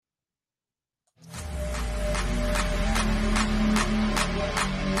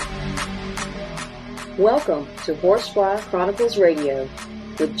Welcome to Horsefly Chronicles Radio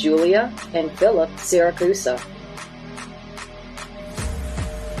with Julia and Philip Siracusa.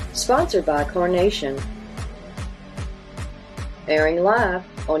 Sponsored by Carnation. Airing live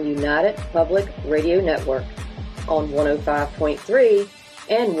on United Public Radio Network on 105.3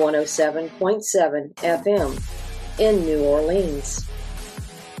 and 107.7 FM in New Orleans.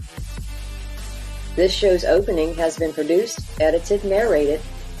 This show's opening has been produced, edited, narrated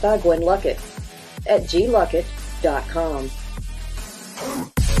by Gwen Luckett at gluckett.com.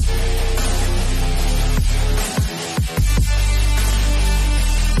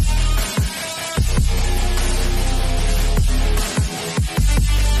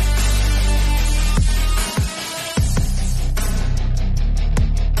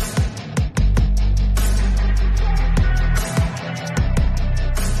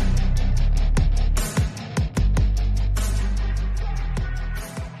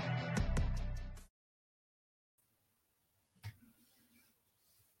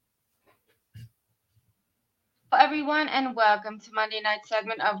 Everyone, and welcome to Monday night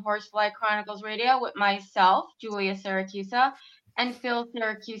segment of Horsefly Chronicles Radio with myself, Julia Siracusa, and Phil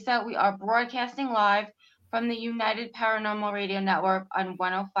Siracusa. We are broadcasting live from the United Paranormal Radio Network on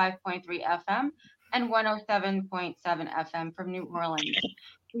 105.3 FM and 107.7 FM from New Orleans.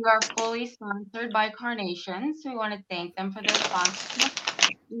 We are fully sponsored by Carnation, so we want to thank them for their sponsorship.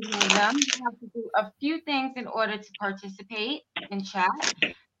 You have to do a few things in order to participate in chat.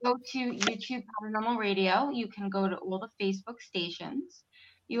 Go to YouTube Paranormal Radio. You can go to all the Facebook stations,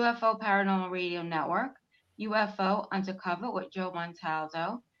 UFO Paranormal Radio Network, UFO Undercover with Joe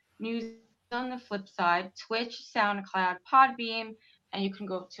Montaldo, News on the Flip Side, Twitch, SoundCloud, Podbeam, and you can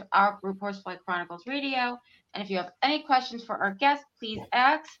go to our group, Horsefly Chronicles Radio. And if you have any questions for our guests, please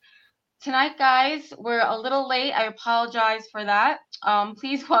ask. Tonight, guys, we're a little late. I apologize for that.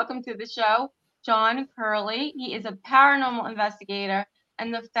 Please welcome to the show, John Curley. He is a paranormal investigator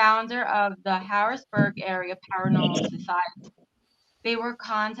and the founder of the Harrisburg Area Paranormal Society. They were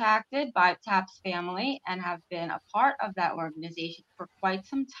contacted by Tapp's family and have been a part of that organization for quite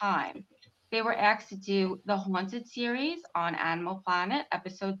some time. They were asked to do the Haunted series on Animal Planet,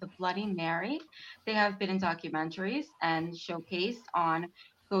 episode The Bloody Mary. They have been in documentaries and showcased on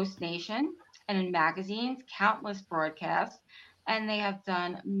Ghost Nation and in magazines, countless broadcasts, and they have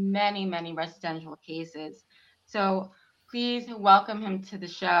done many, many residential cases. So please welcome him to the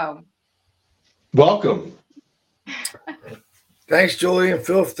show. Welcome. Thanks, Julie and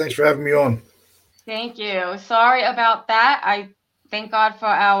Phil. Thanks for having me on. Thank you. Sorry about that. I thank God for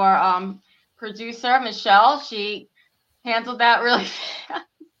our producer, Michelle. She handled that really fast.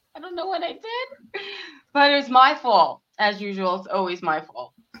 I don't know what I did, but it was my fault. As usual, it's always my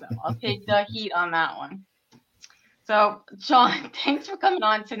fault. So I'll take the heat on that one. So, John, thanks for coming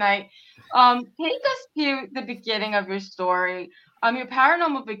on tonight. Take us to the beginning of your story. Your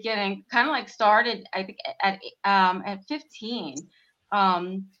paranormal beginning kind of like started, I think, at 15.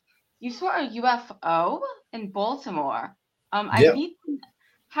 You saw a UFO in Baltimore.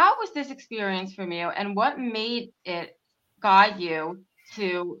 How was this experience from you, and what made it guide you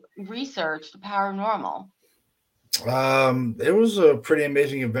to research the paranormal? It was a pretty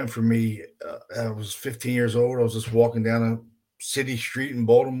amazing event for me. I was 15 years old. I was just walking down a city street in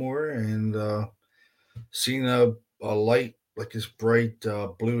Baltimore and seeing a light, like this bright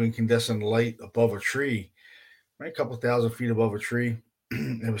blue incandescent light above a tree, right, a couple thousand feet above a tree.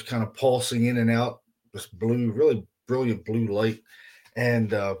 It was kind of pulsing in and out, this blue, really brilliant blue light.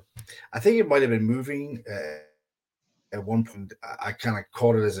 And I think it might have been moving at one point. I kind of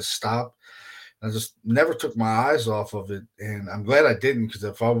caught it as a stop. I just never took my eyes off of it, and I'm glad I didn't, because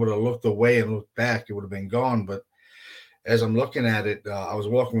if I would have looked away and looked back, it would have been gone. But as I'm looking at it, I was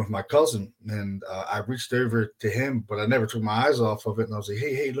walking with my cousin, and I reached over to him, but I never took my eyes off of it. And I was like,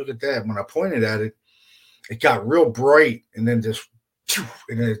 hey, look at that. And when I pointed at it, it got real bright, and then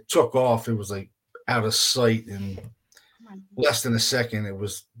and then it took off. It was like out of sight in less than a second. It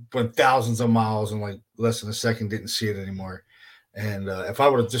went thousands of miles, and like less than a second, didn't see it anymore. And if I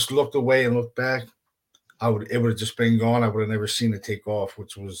would have just looked away and looked back, it would have just been gone. I would have never seen it take off,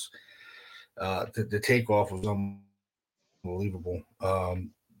 which was the takeoff was unbelievable.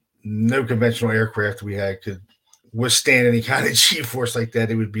 No conventional aircraft we had could withstand any kind of G-force like that.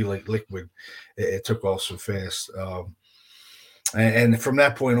 It would be like liquid. It took off so fast. And from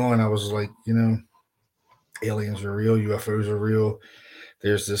that point on, I was like, aliens are real, UFOs are real.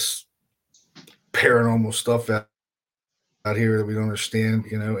 There's this paranormal stuff out here that we don't understand,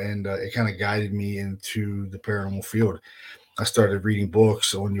 and it kind of guided me into the paranormal field. I started reading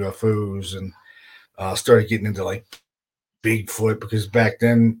books on UFOs and started getting into like Bigfoot, because back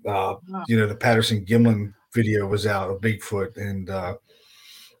then, the Patterson Gimlin video was out of Bigfoot, and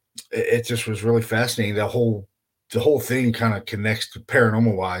it just was really fascinating. The whole thing kind of connects to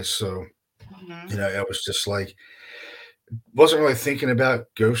paranormal wise. So, I was just like, wasn't really thinking about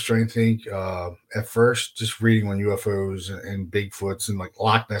ghosts or anything at first, just reading on UFOs and Bigfoots and like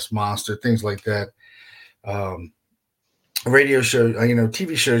Loch Ness Monster, things like that. Um, Radio shows,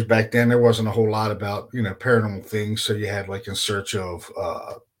 TV shows back then, there wasn't a whole lot about, paranormal things. So you had like In Search of,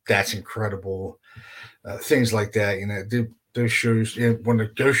 That's Incredible, things like that. Those shows, when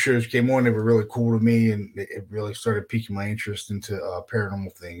the ghost shows came on, they were really cool to me, and it really started piquing my interest into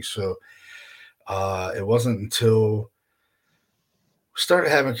paranormal things. So it wasn't until started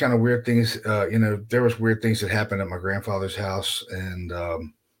having kind of weird things. There was weird things that happened at my grandfather's house, and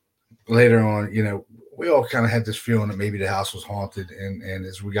later on, we all kind of had this feeling that maybe the house was haunted. And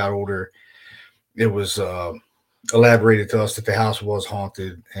as we got older, it was elaborated to us that the house was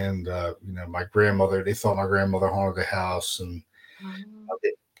haunted. And my grandmother, they thought my grandmother haunted the house, and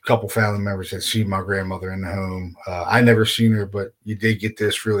a couple family members had seen my grandmother in the home. I never seen her, but you did get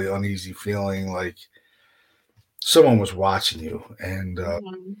this really uneasy feeling, like someone was watching you. And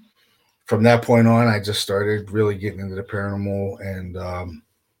from that point on, I just started really getting into the paranormal, and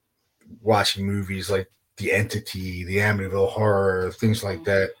watching movies like The Entity, the Amityville Horror, things like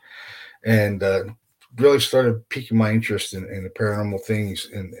that, and really started piquing my interest in the paranormal things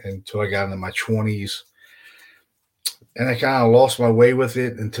until I got into my 20s. And I kind of lost my way with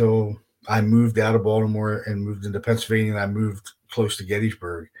it until I moved out of Baltimore and moved into Pennsylvania, and I moved close to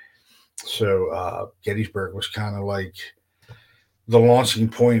Gettysburg. So Gettysburg was kind of like the launching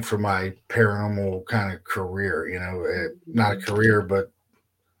point for my paranormal kind of career, not a career, but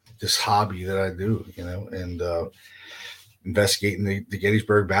this hobby that I do, and investigating the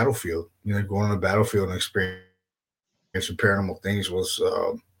Gettysburg battlefield, going on the battlefield and experiencing paranormal things was,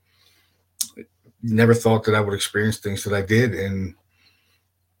 never thought that I would experience things that I did. And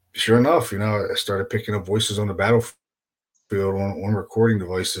sure enough, I started picking up voices on the battlefield on recording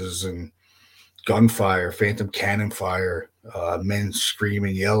devices, and gunfire, phantom cannon fire, men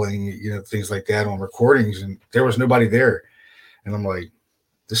screaming, yelling, things like that on recordings. And there was nobody there. And I'm like,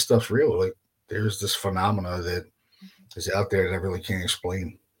 this stuff's real. Like, there's this phenomena that is out there that I really can't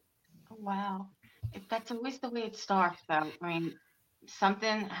explain. Oh, wow. That's always the way it starts, though. I mean,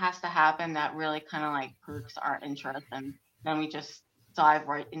 something has to happen that really kind of like perks our interest, and then we just dive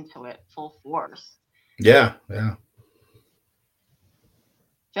right into it full force. Yeah.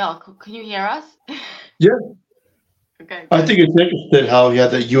 Phil, can you hear us? Yeah. Okay. I think it's interesting how he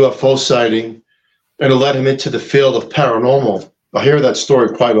had that UFO sighting and it led him into the field of paranormal. I hear that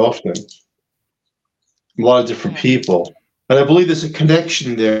story quite often. A lot of different people. And I believe there's a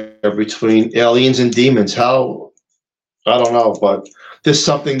connection there between aliens and demons. How? I don't know, but there's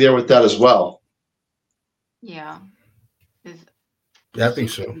something there with that as well. Yeah. Yeah, I think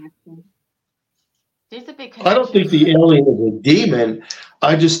so. There's a big connection. I don't think the alien is a demon.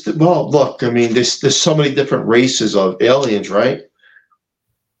 Look, I mean, there's so many different races of aliens, right?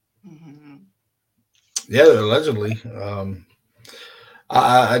 Yeah, allegedly.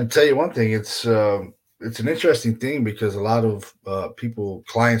 I'd tell you one thing. It's an interesting thing because a lot of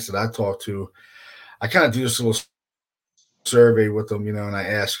clients that I talk to, I kind of do this little survey with them, and I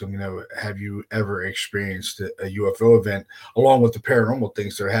ask them, have you ever experienced a UFO event along with the paranormal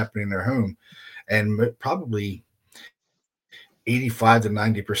things that are happening in their home? And probably 85 to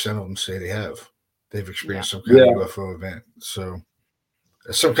 90% of them say they have. They've experienced some kind of UFO event. So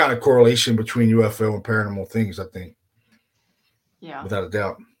there's some kind of correlation between UFO and paranormal things, I think. Yeah. Without a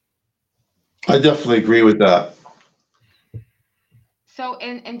doubt. I definitely agree with that. So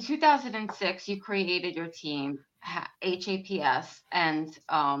in 2006, you created your team, HAPS, and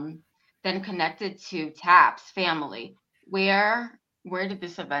then connected to TAPS family. Where did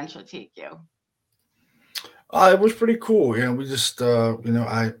this adventure take you? It was pretty cool. We just,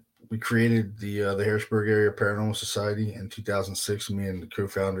 we created the Harrisburg Area Paranormal Society in 2006. Me and the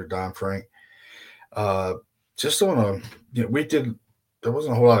co-founder Don Frank. Just on there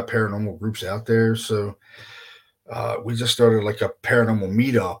wasn't a whole lot of paranormal groups out there, so we just started like a paranormal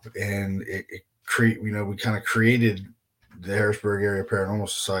meetup, and we kind of created the Harrisburg Area Paranormal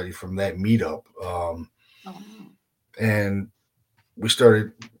Society from that meetup. And we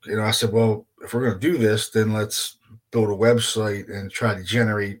started, I said, well, if we're going to do this, then let's build a website and try to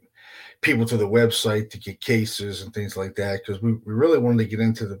generate people to the website to get cases and things like that. Because we really wanted to get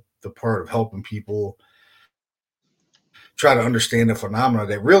into the part of helping people try to understand the phenomena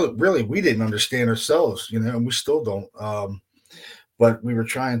that really we didn't understand ourselves, and we still don't. But we were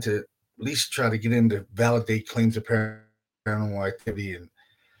trying to at least try to get in to validate claims of paranormal activity and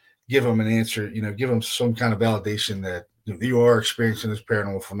give them an answer, give them some kind of validation that you are experiencing this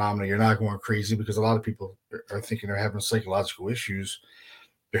paranormal phenomena. You're not going crazy, because a lot of people are thinking they're having psychological issues.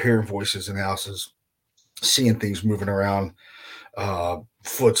 They're hearing voices in houses, seeing things moving around,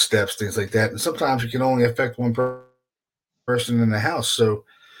 footsteps, things like that. And sometimes it can only affect one person in the house. So,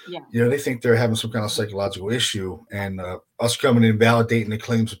 Yeah. they think they're having some kind of psychological issue. And us coming in validating the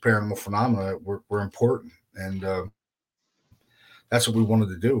claims of paranormal phenomena were important. And that's what we wanted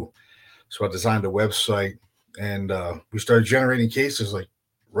to do. So I designed a website, and we started generating cases like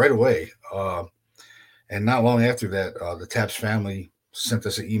right away. And not long after that, the Taps family sent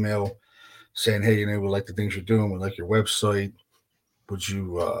us an email saying, "Hey, we like the things you're doing. We like your website. Would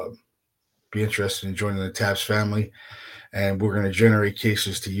you be interested in joining the Taps family? And we're going to generate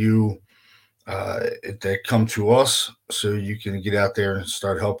cases to you that come to us, so you can get out there and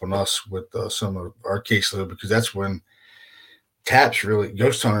start helping us with some of our caseload." Because that's when Taps really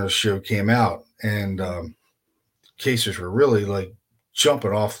Ghost Hunters show came out, and cases were really like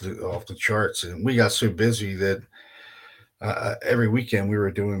jumping off the charts, and we got so busy that every weekend we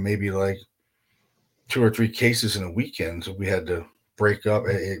were doing maybe like 2 or 3 cases in a weekend. So we had to break up.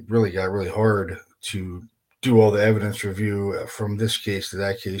 It really got really hard to do all the evidence review from this case to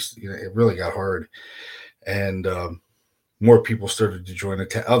that case. It really got hard, and more people started to join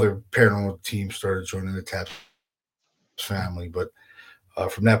other paranormal teams started joining the TAPS family. But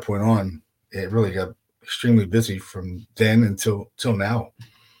from that point on, it really got extremely busy from then until now.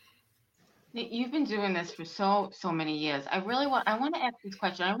 You've been doing this for so many years. I want to ask this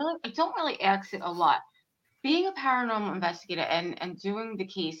question. I don't really ask it a lot. Being a paranormal investigator and doing the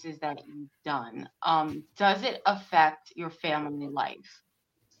cases that you've done, does it affect your family life?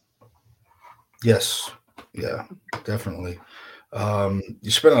 Yes, yeah, definitely. You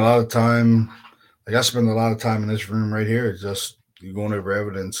spend a lot of time, like I spend a lot of time in this room right here, just going over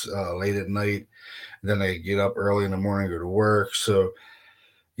evidence late at night. And then I get up early in the morning, go to work. So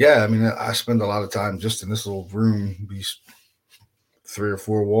yeah, I mean, I spend a lot of time just in this little room, these 3 or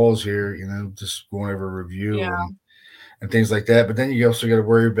 4 walls here, just going over review Yeah. and things like that. But then you also got to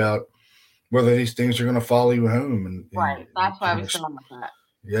worry about whether these things are going to follow you home, and Right. That's why I you're was gonna, going with that.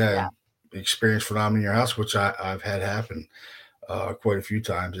 yeah, Yeah. experience phenomena in your house, which I've had happen quite a few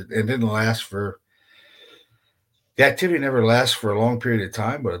times. It didn't last for the activity never lasts for a long period of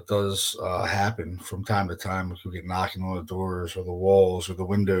time, but it does happen from time to time. We get knocking on the doors or the walls or the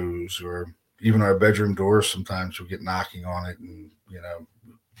windows, or even our bedroom doors. Sometimes we get knocking on it, and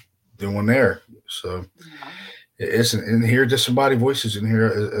no one there. So Yeah. it's in here. Disembodied voices in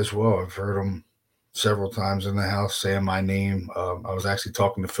here as well. I've heard them several times in the house saying my name. I was actually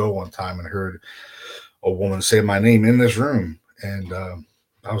talking to Phil one time and heard a woman say my name in this room, and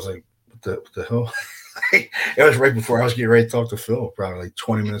I was like, what the hell?" It was right before I was getting ready to talk to Phil, probably like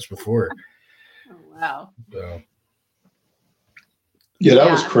 20 minutes before. Oh, wow. So Yeah,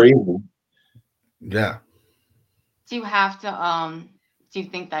 that was Yeah. crazy. yeah, Do you have to do you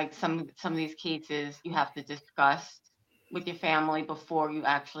think like some of these cases you have to discuss with your family before you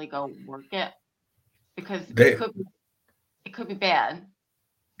actually go work it? Because they it could be bad.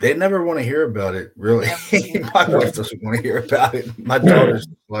 they never want to hear about it. Really, Yeah. my wife doesn't want to hear about it. My daughter's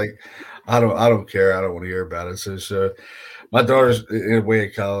like, I don't care. I don't want to hear about it. So my daughter's in a way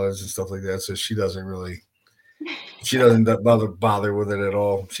at college and stuff like that. So she doesn't bother with it at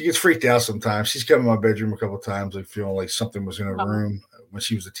all. She gets freaked out sometimes. She's come in my bedroom a couple of times, like feeling like something was in her room when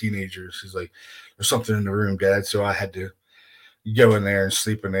she was a teenager. She's like, "There's something in the room, Dad." So I had to go in there and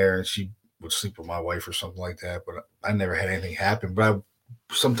sleep in there, and she would sleep with my wife or something like that. But I never had anything happen. But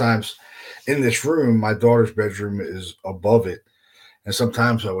sometimes in this room, my daughter's bedroom is above it, and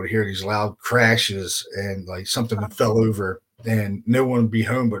sometimes I would hear these loud crashes and like something fell over, and no one would be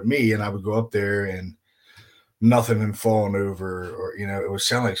home but me, and I would go up there and nothing had fallen over, or it would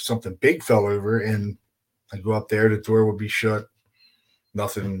sound like something big fell over, and I go up there, the door would be shut,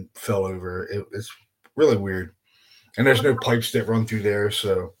 nothing fell over. It's really weird, and there's no pipes that run through there.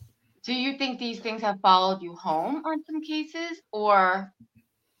 So Do you think these things have followed you home on some cases, or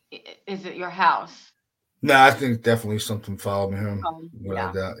is it your house? no, I think definitely something followed me home,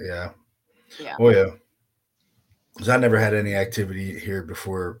 without Yeah. doubt. Yeah. Yeah. Oh yeah, because I never had any activity here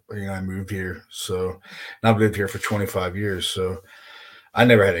before. I moved here, so and I've lived here for 25 years. So I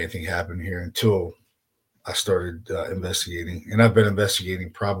never had anything happen here until I started investigating, and I've been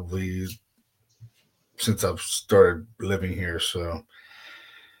investigating probably since I've started living here. So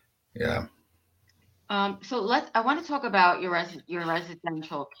yeah. So I want to talk about your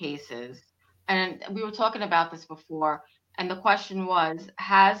residential cases, and we were talking about this before, and the question was,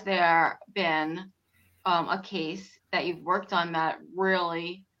 has there been a case that you've worked on that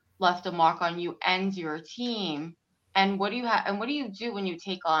really left a mark on you and your team? And what do you have? And what do you do when you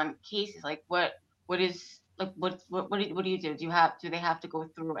take on cases? Like what is like what do you do? Do they have to go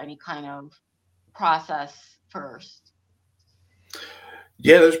through any kind of process first?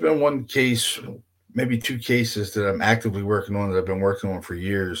 Yeah, there's been one case, maybe two cases that I'm actively working on that I've been working on for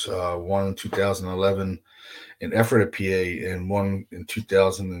years. One in 2011 in Ephrata, PA, and one in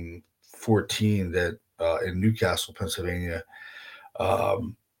 2014 that in Newcastle, Pennsylvania.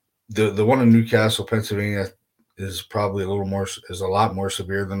 Um, the one in Newcastle, Pennsylvania, is probably a lot more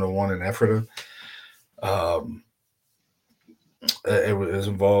severe than the one in Ephrata. Um, it was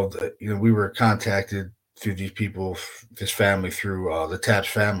involved. We were contacted through these people, this family, through the Taps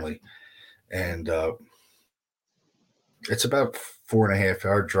family, and it's about 4.5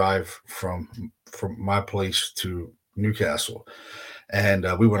 hour drive from my place to Newcastle, and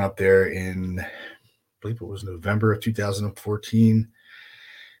we went up there in, I believe it was November of 2014,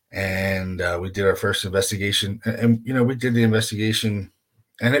 and we did our first investigation, and we did the investigation,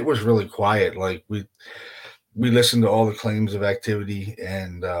 and it was really quiet. Like we listened to all the claims of activity,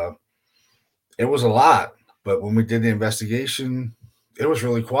 and it was a lot. But when we did the investigation, it was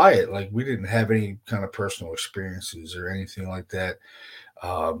really quiet. Like we didn't have any kind of personal experiences or anything like that.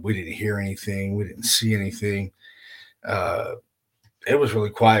 We didn't hear anything. We didn't see anything. Uh, it was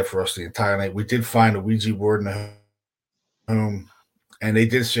really quiet for us the entire night. We did find a Ouija board in the home, and they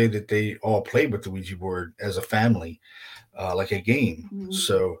did say that they all played with the Ouija board as a family, like a game.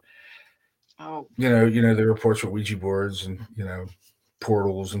 So, Oh, the reports with Ouija boards and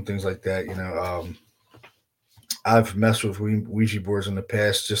portals and things like that. I've messed with Ouija boards in the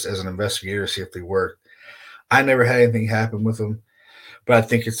past just as an investigator to see if they work. I never had anything happen with them, but I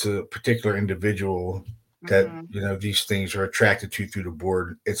think it's a particular individual that these things are attracted to through the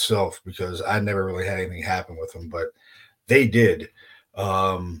board itself, because I never really had anything happen with them, but they did.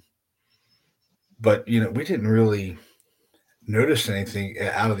 Um, but we didn't really notice anything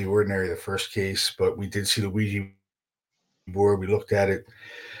out of the ordinary the first case, but we did see the Ouija board. We looked at it.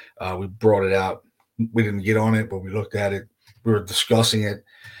 We brought it out. We didn't get on it, but we looked at it. We were discussing it,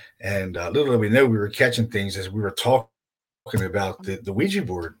 and little did we know we were catching things as we were talking about the Ouija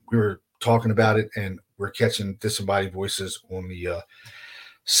board. We were talking about it, and we're catching disembodied voices on the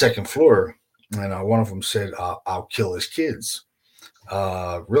second floor. And one of them said, "I'll kill his kids."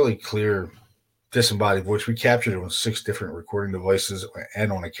 Really clear disembodied voice. We captured it on 6 different recording devices and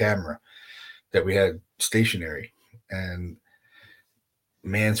on a camera that we had stationary. And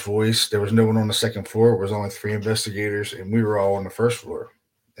man's voice. There was no one on the second floor. It was only 3 investigators, and we were all on the first floor.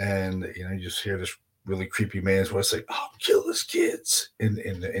 And you just hear this really creepy man's voice like, "I'll kill his kids" in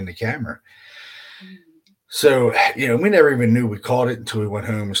the camera. So we never even knew we caught it until we went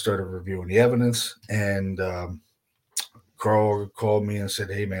home and started reviewing the evidence. And Carl called me and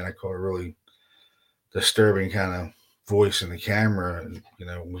said, "Hey man, I caught a really disturbing kind of voice in the camera, and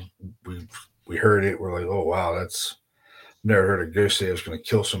we heard it. We're like, oh wow, that's never heard a ghost say it was going to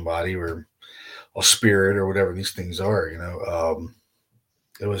kill somebody or a spirit or whatever these things are.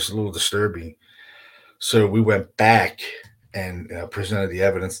 It was a little disturbing." So we went back and presented the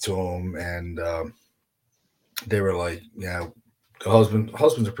evidence to them, and they were like, the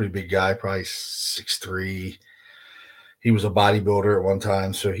husband's a pretty big guy, probably 6'3". He was a bodybuilder at one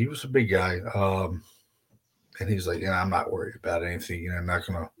time, so he was a big guy. And he's like, I'm not worried about anything. They're not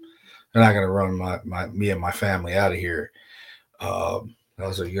gonna run me and my family out of here. I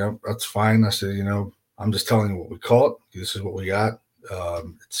was like, that's fine. I said, I'm just telling you what we caught. This is what we got.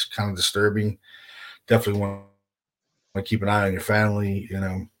 It's kind of disturbing. Definitely want to keep an eye on your family.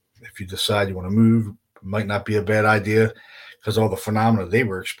 If you decide you want to move, it might not be a bad idea, because all the phenomena they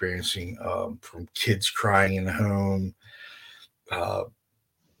were experiencing, from kids crying in the home,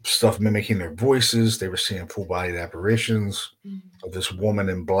 stuff mimicking their voices. They were seeing full-bodied apparitions of this woman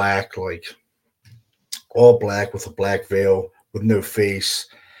in black, like all black with a black veil with no face.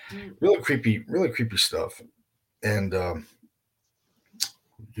 Really creepy stuff. And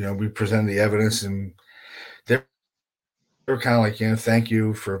we presented the evidence, and they were kind of like, thank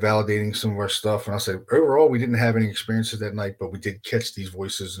you for validating some of our stuff. And I said, overall, we didn't have any experiences that night, but we did catch these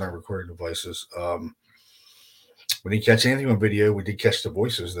voices in our recording devices. We didn't catch anything on video. We did catch the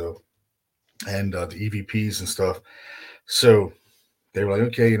voices though, and the EVPs and stuff. So they were like,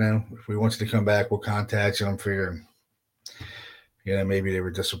 okay, if we want you to come back, we'll contact you. I'm figuring, maybe they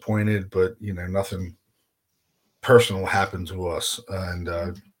were disappointed, but nothing personal happened to us. And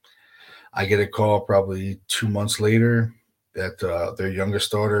I get a call probably 2 months later that their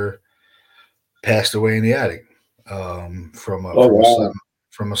youngest daughter passed away in the attic from a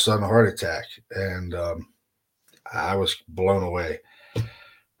from a sudden heart attack, and I was blown away.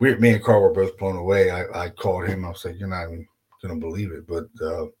 Me and Carl were both blown away. I called him. I was like, "You're not even going to believe it," but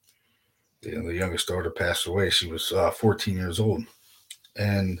the youngest daughter passed away. She was 14 years old,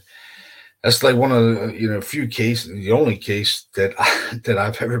 and that's like one of the few cases, the only case that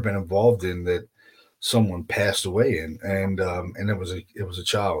I've ever been involved in that someone passed away in, and it was a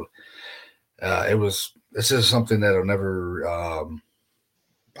child. This is something that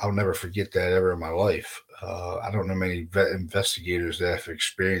I'll never forget that ever in my life. I don't know many investigators that have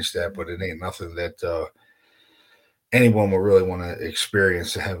experienced that, but it ain't nothing that anyone will really want to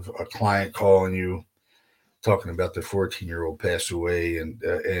experience, to have a client calling you talking about their 14-year-old passed away, and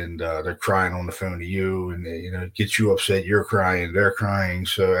they're crying on the phone to you, and it gets you upset. You're crying, they're crying.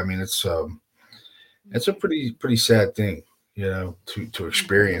 So I mean, it's a pretty sad thing, to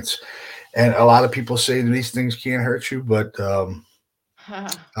experience. And a lot of people say that these things can't hurt you, but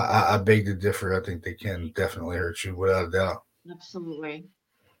I beg to differ. I think they can definitely hurt you, without a doubt. Absolutely.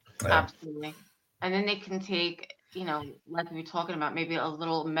 Yeah. Absolutely. And then they can take, like we were talking about, maybe a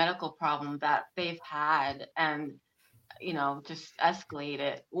little medical problem that they've had, and, just escalate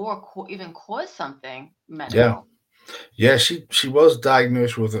it, or even cause something medical. Yeah. She was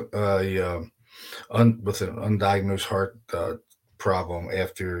diagnosed with an undiagnosed heart problem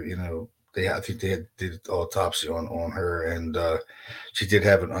after, I think they did an autopsy on her, and she did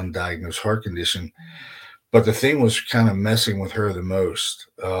have an undiagnosed heart condition. But the thing was kind of messing with her the most.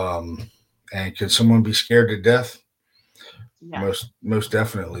 And can someone be scared to death? Yeah. Most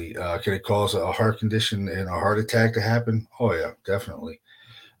definitely. Can it cause a heart condition and a heart attack to happen? Oh yeah, definitely.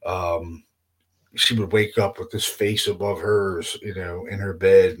 She would wake up with this face above hers, in her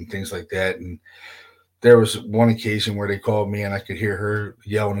bed and things like that. And there was one occasion where they called me, and I could hear her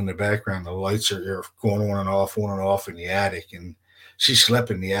yelling in the background. The lights are going on and off in the attic, and she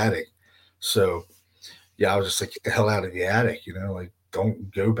slept in the attic. So, yeah, I was just like, get the hell out of the attic, like,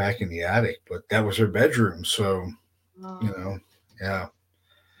 don't go back in the attic. But that was her bedroom, so, yeah.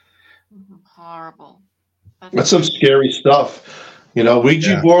 Horrible. That's some scary stuff.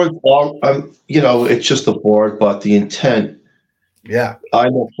 Ouija boards, it's just a board, but the intent, I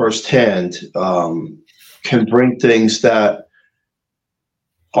know firsthand, can bring things that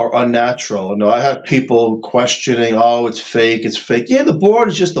are unnatural. I have people questioning, oh, it's fake. Yeah, the board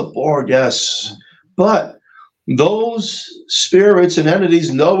is just a board, yes. But those spirits and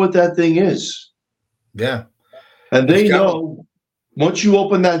entities know what that thing is. Yeah. And they know once you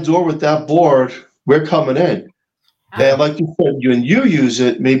open that door with that board, we're coming in. And like you said, when you use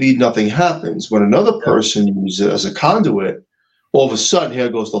it, maybe nothing happens. When another person uses it as a conduit, all of a sudden, here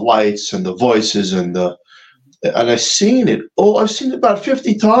goes the lights and the voices and I've seen it. Oh, I've seen it about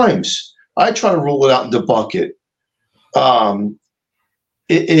 50 times. I try to roll it out in the bucket.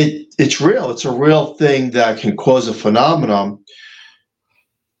 It's real. It's a real thing that can cause a phenomenon.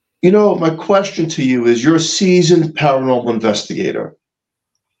 My question to you is, you're a seasoned paranormal investigator.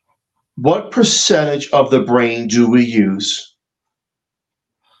 What percentage of the brain do we use?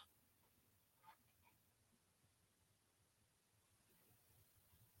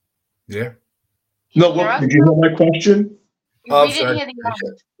 Yeah. No, did you hear my question? We didn't hear the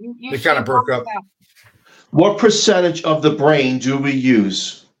end. They kind of broke up. What percentage of the brain do we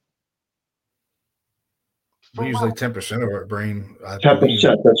use? We use like 10% of our brain.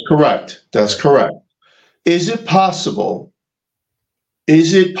 10%. That's correct. That's correct. Is it possible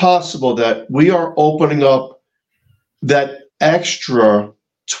that we are opening up that extra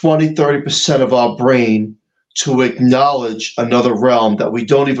 20-30% of our brain to acknowledge another realm that we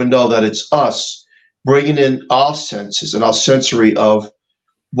don't even know that it's us, bringing in our senses and our sensory of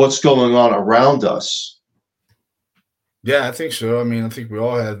what's going on around us? Yeah, I think so. I mean, I think we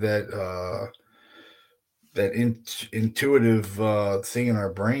all have that intuitive thing in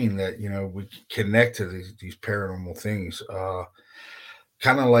our brain that we connect to these paranormal things.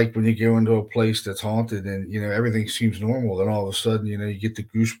 Kind of like when you go into a place that's haunted and everything seems normal, then all of a sudden you get the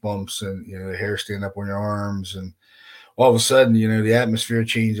goosebumps and the hair stand up on your arms, and all of a sudden the atmosphere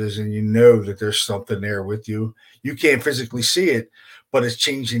changes, and that there's something there with you. You can't physically see it, but it's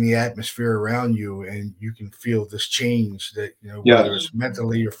changing the atmosphere around you, and you can feel this change that, whether it's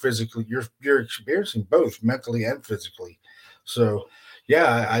mentally or physically, you're experiencing both mentally and physically. So,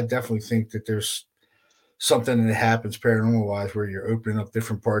 yeah, I definitely think that there's something that happens paranormal wise where you're opening up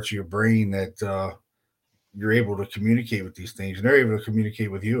different parts of your brain that you're able to communicate with these things, and they're able to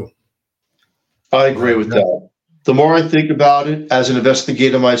communicate with you. I agree with that. The more I think about it as an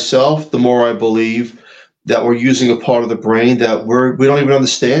investigator myself, the more I believe that we're using a part of the brain that we don't even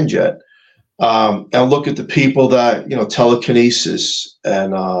understand yet. and look at the people that, telekinesis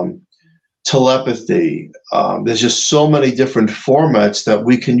and telepathy. There's just so many different formats that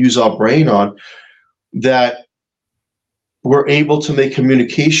we can use our brain on that we're able to make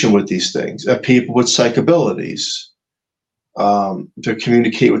communication with these things, and people with psych abilities to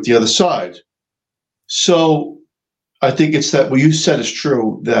communicate with the other side. So I think it's that what you said is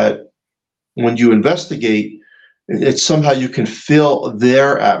true, that when you investigate, it's somehow you can feel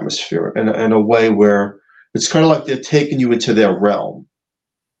their atmosphere in a way where it's kind of like they're taking you into their realm.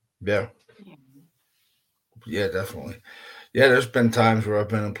 Yeah. Yeah, definitely. Yeah, there's been times where I've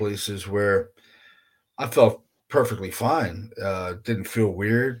been in places where I felt perfectly fine. Didn't feel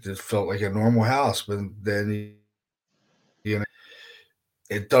weird. Just felt like a normal house. But then,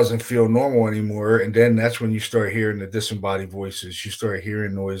 it doesn't feel normal anymore. And then that's when you start hearing the disembodied voices. You start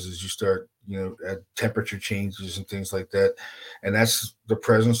hearing noises. You start, at temperature changes and things like that. And that's the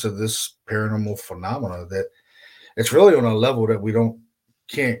presence of this paranormal phenomena that it's really on a level that we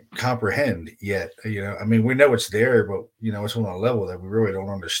can't comprehend yet. I mean, we know it's there, but it's on a level that we really don't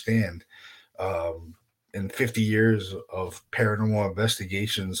understand. In 50 years of paranormal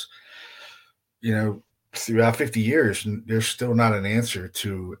investigations, throughout 50 years, there's still not an answer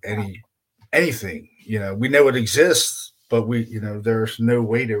to anything. We know it exists, but there's no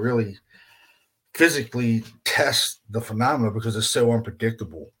way to really physically test the phenomena because it's so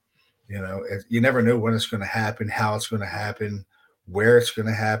unpredictable. You never know when it's going to happen, how it's going to happen, where it's going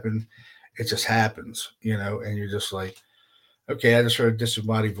to happen. It just happens, and you're just like, okay, I just heard a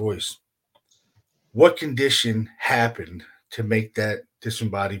disembodied voice. What condition happened to make that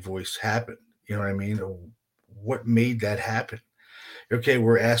disembodied voice happen? You know what I mean? Or what made that happen? Okay,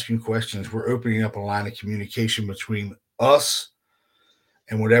 we're asking questions. We're opening up a line of communication between us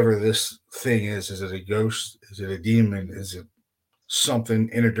and whatever this thing is. Is it a ghost? Is it a demon? Is it something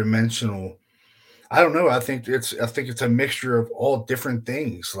interdimensional? I don't know. I think it's a mixture of all different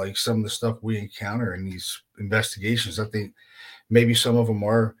things, like some of the stuff we encounter in these investigations. I think maybe some of them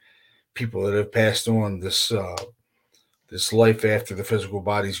are people that have passed on this life after the physical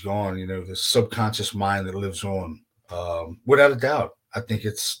body's gone, this subconscious mind that lives on. Without a doubt, I think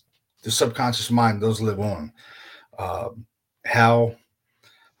it's the subconscious mind does live on. How?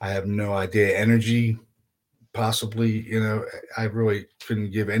 I have no idea. Energy, possibly, I really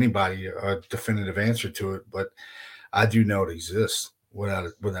couldn't give anybody a definitive answer to it, but I do know it exists without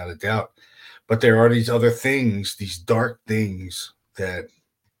a doubt. But there are these other things, these dark things that,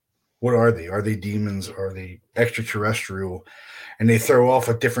 what are they? Are they demons? Are they extraterrestrial? And they throw off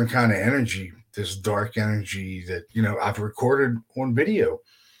a different kind of energy, this dark energy that, I've recorded on video.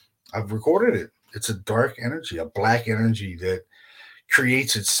 I've recorded it. It's a dark energy, a black energy that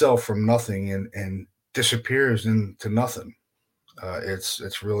creates itself from nothing and disappears into nothing.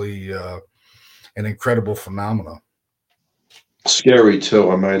 It's really an incredible phenomenon. Scary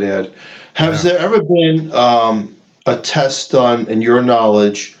too, I might add. Has there ever been a test done, in your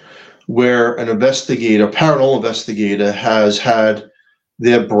knowledge, where an investigator, paranormal investigator, has had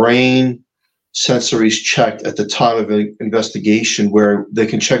their brain sensories checked at the time of an investigation, where they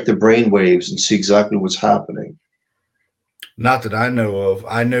can check the brain waves and see exactly what's happening? Not that I know of.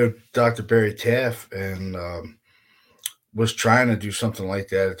 I know Dr. Barry Taff and was trying to do something like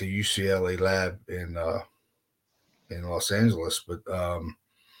that at the UCLA lab in Los Angeles, but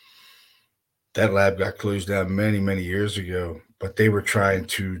that lab got closed down many, many years ago. But they were trying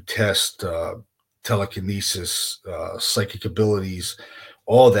to test telekinesis, psychic abilities,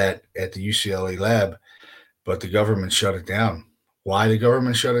 all that at the UCLA lab, but the government shut it down. Why the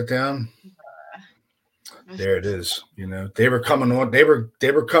government shut it down? There it is. They were coming on. They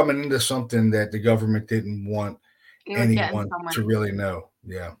were coming into something that the government didn't want anyone to really know.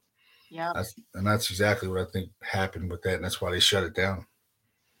 Yeah. Yeah. That's exactly what I think happened with that, and that's why they shut it down,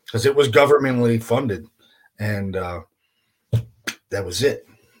 because it was governmentally funded, and that was it.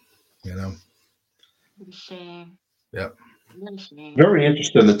 What a shame. Yep. What a shame. Very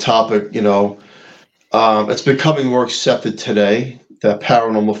interesting, the topic. It's becoming more accepted today that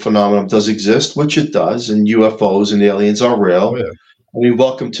paranormal phenomenon does exist, which it does, and UFOs and aliens are real. Oh, yeah. I mean,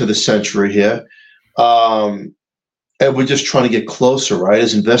 welcome to the century here. And we're just trying to get closer, right,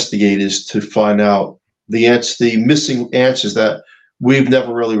 as investigators, to find out the missing answers that we've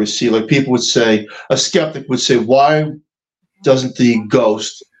never really received. Like people would say, a skeptic would say, why doesn't the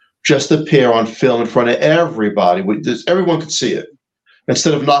ghost just appear on film in front of everybody? Everyone could see it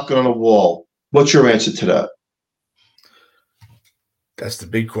instead of knocking on a wall. What's your answer to that? That's the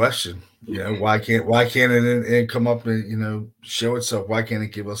big question. Why can't it come up and show itself? Why can't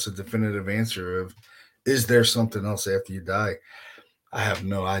it give us a definitive answer of, is there something else after you die? I have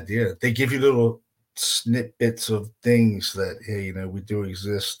no idea. They give you little snippets of things that, hey, we do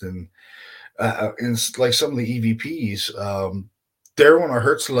exist, and it's like some of the EVPs, they're on a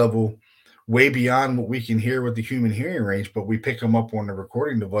hertz level way beyond what we can hear with the human hearing range, but we pick them up on the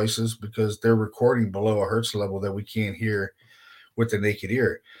recording devices because they're recording below a hertz level that we can't hear with the naked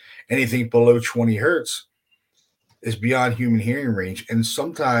ear. Anything below 20 hertz is beyond human hearing range. And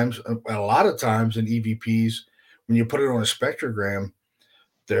sometimes, a lot of times in EVPs, when you put it on a spectrogram,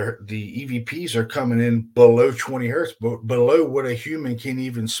 the EVPs are coming in below 20 hertz, below what a human can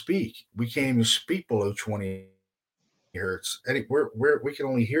even speak. We can't even speak below 20 hertz. And we can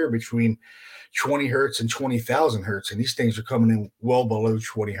only hear between 20 hertz and 20,000 hertz. And these things are coming in well below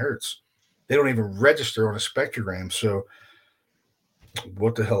 20 hertz. They don't even register on a spectrogram. So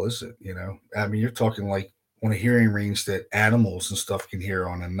what the hell is it? I mean, you're talking like on a hearing range that animals and stuff can hear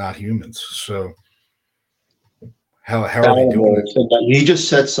on and not humans. So how are they doing it? He just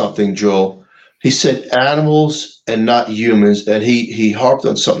said something, Joel. He said animals and not humans, and he harped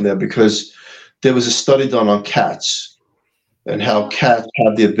on something there because there was a study done on cats and how cats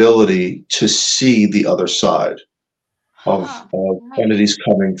have the ability to see the other side of entities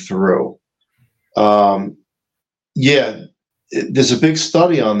coming through. There's a big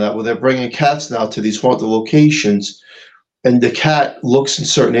study on that where they're bringing cats now to these haunted locations, and the cat looks in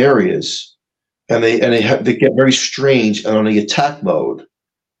certain areas. And they get very strange and on the attack mode.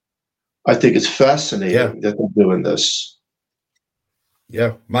 I think it's fascinating that they're doing this.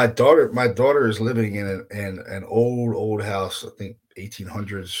 Yeah, my daughter is living in an old house. I think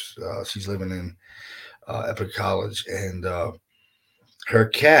 1800s. She's living in Epic College, and her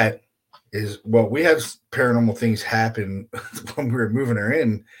cat is. Well, we had paranormal things happen when we were moving her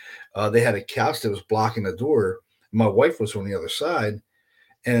in. They had a couch that was blocking the door. My wife was on the other side,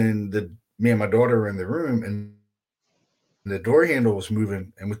 and me and my daughter were in the room, and the door handle was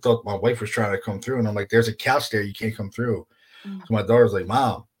moving, and we thought my wife was trying to come through. And I'm like, "There's a couch there, you can't come through." So my daughter's like,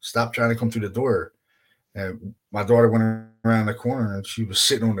 "Mom, stop trying to come through the door." And my daughter went around the corner, and she was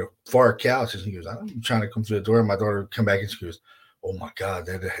sitting on the far couch, and she goes, "I'm trying to come through the door." And my daughter would come back, and she goes, "Oh my God,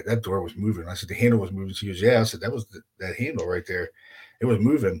 that door was moving." I said, "The handle was moving." She goes, "Yeah." I said, "That was that handle right there. It was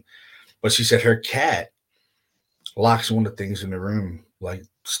moving." But she said her cat locks on the things in the room, like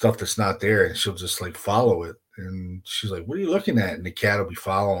stuff that's not there, and she'll just like follow it. And she's like, "What are you looking at?" And the cat will be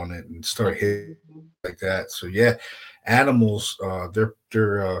following it and start hitting like that. So yeah, animals, their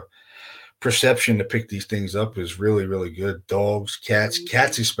perception to pick these things up is really, really good. Dogs,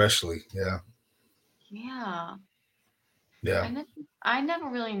 cats especially. Yeah. I never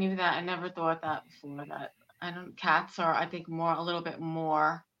really knew that. I never thought that before. That cats are, I think, a little bit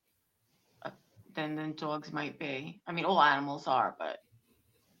more than dogs might be. I mean, all animals are, but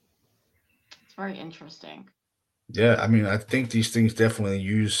it's very interesting. Yeah, I mean, I think these things definitely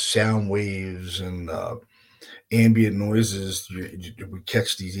use sound waves and ambient noises. We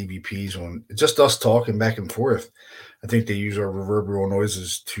catch these EVPs on just us talking back and forth. I think they use our reverberal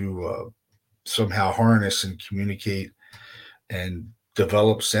noises to somehow harness and communicate and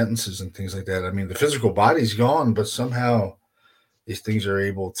develop sentences and things like that. I mean, the physical body's gone, but somehow these things are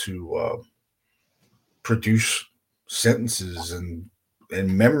able to produce sentences and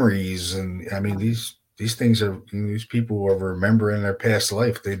memories. And I mean, these things are, these people are remembering their past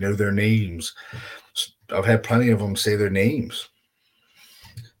life. They know their names. I've had plenty of them say their names.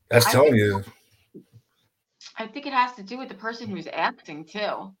 That's telling you. I think it has to do with the person who's acting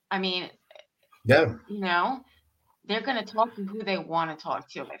too. I mean, yeah, they're going to talk to who they want to talk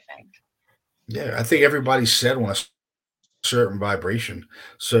to, I think. Yeah, I think everybody's set on a certain vibration.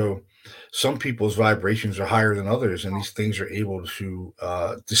 So some people's vibrations are higher than others, and these things are able to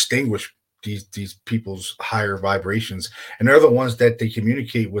distinguish these people's higher vibrations, and they're the ones that they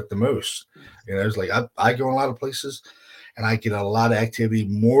communicate with the most. It's like I go in a lot of places, and I get a lot of activity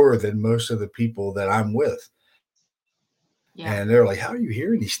more than most of the people that I'm with. Yeah. And they're like, "How are you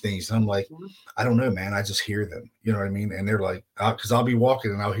hearing these things?" And I'm like, "I don't know, man. I just hear them." You know what I mean? And they're like, because I'll be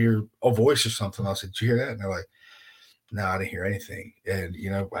walking and I'll hear a voice or something. I'll say, "Did you hear that?" And they're like, "No, I didn't hear anything." And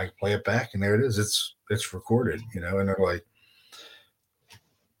I play it back, and there it is. It's recorded. And they're like,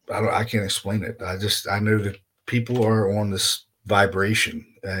 I can't explain it. I know that people are on this vibration,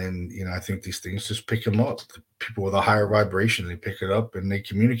 and I think these things just pick them up. The people with a higher vibration, they pick it up and they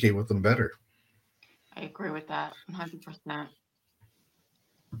communicate with them better. I agree with that 100%.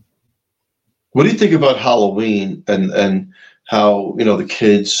 What do you think about Halloween and how the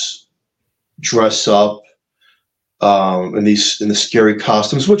kids dress up in the scary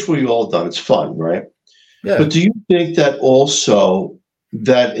costumes, which we've all done? It's fun, right? Yeah. But do you think that also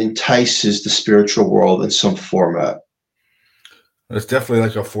that entices the spiritual world in some format? It's definitely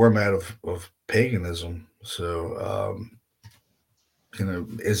like a format of paganism. So,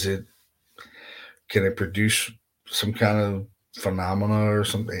 is it, can it produce some kind of phenomena or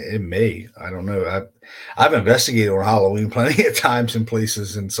something? It may. I don't know. I've investigated on Halloween plenty of times in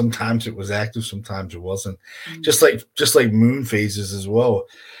places, and sometimes it was active, sometimes it wasn't. Mm. Just like moon phases as well.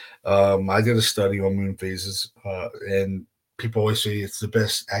 I did a study on moon phases, and people always say it's the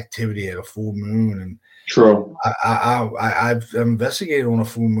best activity at a full moon. And True. I've investigated on a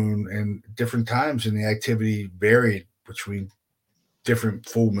full moon, and different times, and the activity varied between different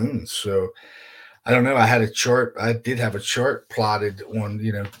full moons. So I don't know. I had a chart. I did have a chart plotted on,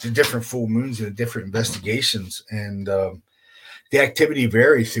 the different full moons and the different investigations, and the activity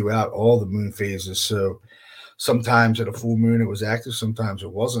varied throughout all the moon phases. So sometimes at a full moon it was active, sometimes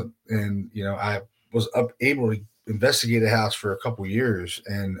it wasn't, and I was able to investigate a house for a couple years,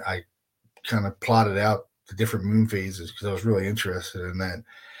 and I kind of plotted out the different moon phases because I was really interested in that,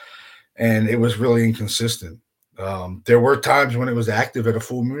 and it was really inconsistent. There were times when it was active at a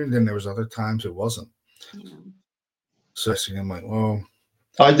full moon, then there was other times it wasn't. Yeah. So I'm like, well,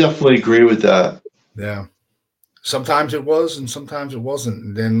 I definitely agree with that. yeah. Sometimes it was, and sometimes it wasn't.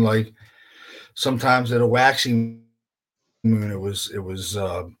 And then, like, sometimes at a waxing moon, it was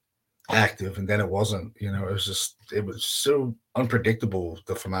active, and then it wasn't. It was so unpredictable,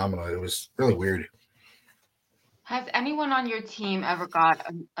 the phenomena. It was really weird. Has anyone on your team ever got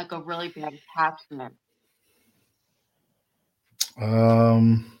like a really bad attachment?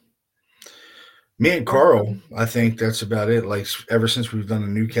 Um, Me and Carl, I think that's about it. Like, ever since we've done the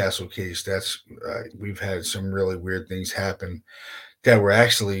Newcastle case, that's we've had some really weird things happen that were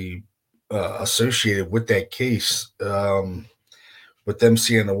actually associated with that case. With them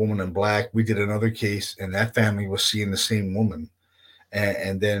seeing a woman in black, we did another case, and that family was seeing the same woman,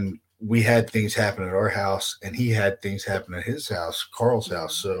 and then we had things happen at our house, and he had things happen at his house, Carl's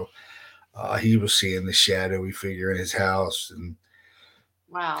house. So he was seeing the shadowy figure in his house, and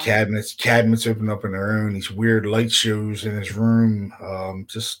Wow. cabinets open up on their own, these weird light shows in his room.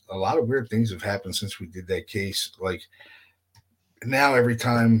 Just a lot of weird things have happened since we did that case. Like, now every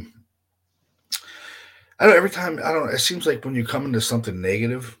time I don't know, it seems like when you come into something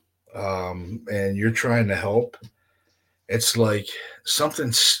negative, and you're trying to help, it's like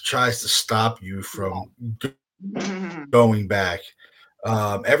something tries to stop you from going back.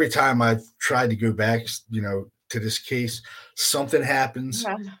 Every time I've tried to go back, to this case, something happens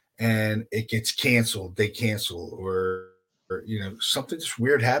Yeah. and it gets canceled. They cancel, or something just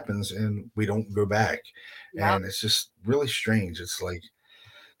weird happens and we don't go back. Yep. And it's just really strange. It's like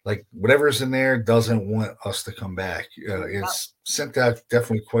whatever's in there doesn't want us to come back. It's sent out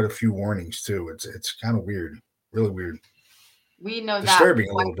definitely quite a few warnings too. It's kind of weird, really weird, We know that disturbing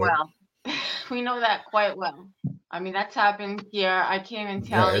a quite little bit. well. We know that quite well. I mean, that's happened here. I can't even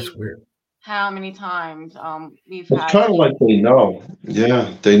Yeah, tell it's you weird. how many times we've It's had. kind of like they know.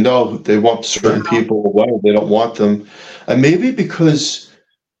 Yeah, they know they want certain people away. They don't want them. And maybe because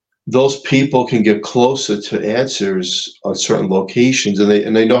those people can get closer to answers on certain locations, and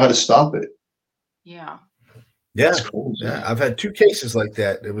they know how to stop it. Yeah. Yeah, It's crazy. yeah. I've had two cases like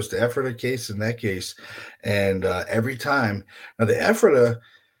that. It was the Ephrata case and that case, and every time. Now the Ephrata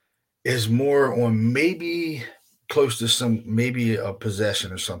is more on maybe close to maybe a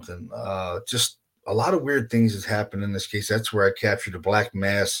possession or something. Just a lot of weird things has happened in this case. That's where I captured a black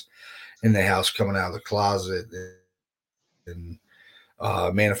mass in the house coming out of the closet, and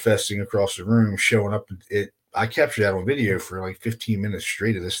manifesting across the room, showing up. I captured that on video for like 15 minutes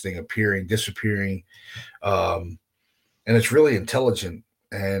straight of this thing appearing, disappearing, and it's really intelligent.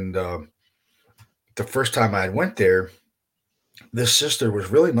 And the first time I went there, this sister was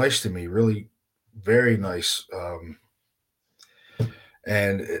really nice to me, really very nice.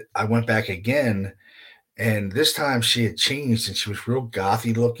 And I went back again, and this time she had changed, and she was real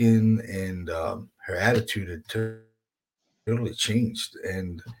gothy looking, and her attitude had totally changed,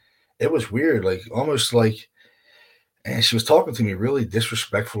 and it was weird, like almost like. And she was talking to me really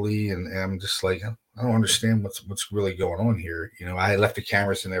disrespectfully, and I'm just like, I don't understand what's really going on here. I had left the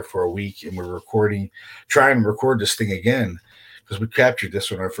cameras in there for a week, and we're trying to record this thing again because we captured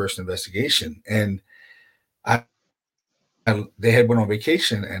this on our first investigation, and I they had went on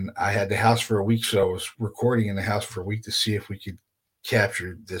vacation, and I had the house for a week, so I was recording in the house for a week to see if we could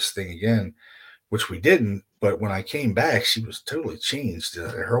capture this thing again, which we didn't. But when I came back, she was totally changed.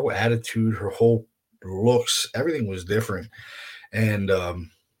 Her whole attitude, her whole looks, everything was different, and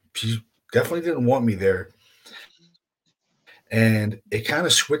she definitely didn't want me there. And it kind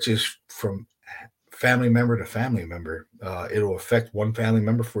of switches from family member to family member. It'll affect one family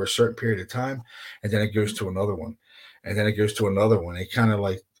member for a certain period of time, and then it goes to another one. and then it goes to another one. It kind of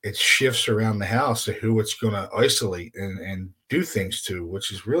like it shifts around the house to who it's going to isolate and do things to,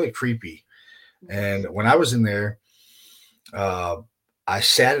 which is really creepy. And when I was in there, I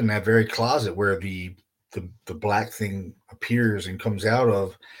sat in that very closet where the black thing appears and comes out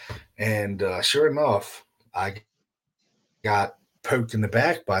of, and sure enough, I got poked in the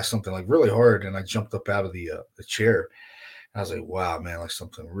back by something like really hard, and I jumped up out of the chair. I was like, wow, man, like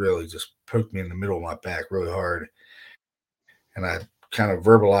something really just poked me in the middle of my back really hard. And I kind of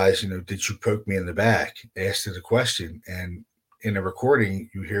verbalized, did you poke me in the back? Asked it a question. And in the recording,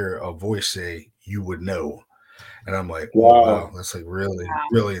 you hear a voice say, you would know. And I'm like, wow, that's like really,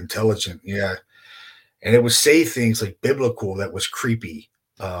 really intelligent. Yeah. And it would say things like biblical that was creepy.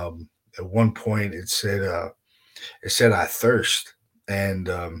 At one point it said, I thirst. And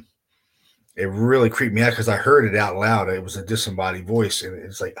it really creeped me out because I heard it out loud. It was a disembodied voice, and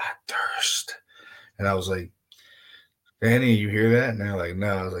it's like, I thirst. And I was like, Danny, you hear that? And they're like,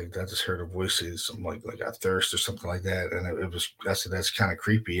 no. I was like, I just heard a voice say something like I thirst or something like that. And I said, that's kind of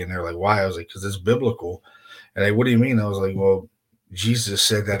creepy. And they're like, why? I was like, because it's biblical. And they, what do you mean? I was like, well, Jesus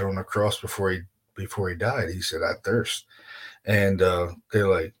said that on the cross before he died. He said, I thirst. And they're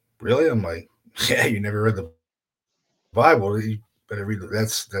like, really? I'm like, yeah, you never read the Bible. You better read it.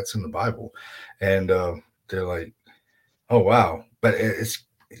 That's in the Bible. And they're like, oh wow. But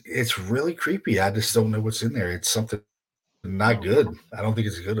it's really creepy. I just don't know what's in there. It's something not good. I don't think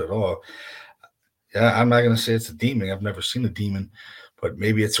it's good at all. Yeah, I'm not gonna say it's a demon. I've never seen a demon, but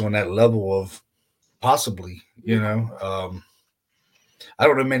maybe it's on that level of possibly, I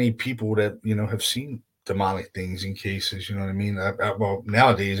don't know many people that have seen demonic things in cases, you know what I mean? Well,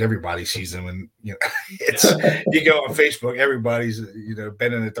 nowadays everybody sees them, and it's you go on Facebook, everybody's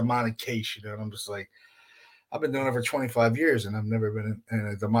been in a demonic case, and I'm just like, I've been doing it for 25 years, and I've never been in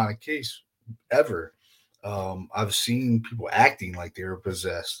a demonic case ever. I've seen people acting like they were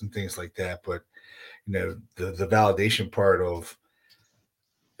possessed and things like that, but the validation part of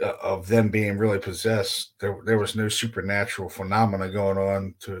them being really possessed, there was no supernatural phenomena going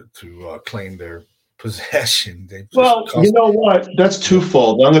on to claim their possession. Well, you know what? That's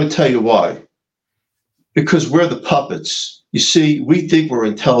twofold. I'm going to tell you why. Because we're the puppets. You see, we think we're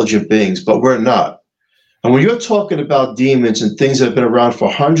intelligent beings, but we're not. And when you're talking about demons and things that have been around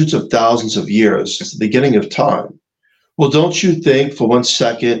for hundreds of thousands of years, since the beginning of time, well, don't you think for one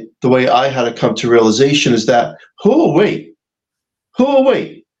second, the way I had to come to realization is that, who are we?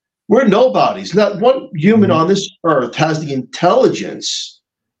 We're nobodies. Not one human on this earth has the intelligence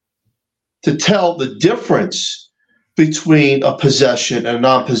to tell the difference between a possession and a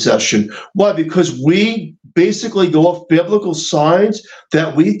non-possession. Why? Because we basically go off biblical signs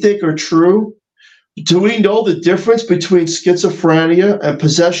that we think are true. Do we know the difference between schizophrenia and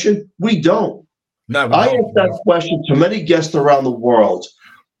possession? We don't. No, I ask that question to many guests around the world.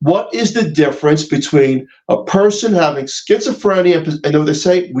 What is the difference between a person having schizophrenia and what they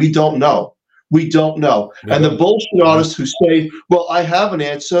say? We don't know. We don't know. And the bullshit artists who say, well, I have an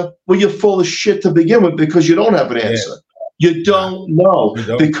answer. Well, you're full of shit to begin with because you don't have an answer. You don't know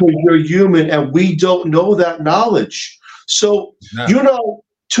because you're human, and we don't know that knowledge. So,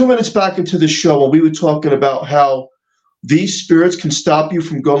 2 minutes back into the show when we were talking about how these spirits can stop you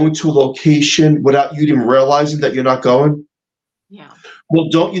from going to a location without you even realizing that you're not going. Yeah. Well,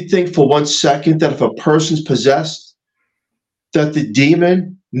 don't you think for 1 second that if a person's possessed, that the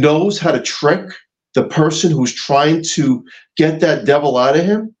demon knows how to trick the person who's trying to get that devil out of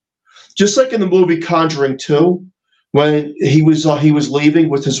him? Just like in the movie Conjuring 2, when he was leaving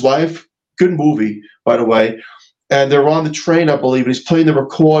with his wife. Good movie, by the way. And they're on the train, I believe, and he's playing the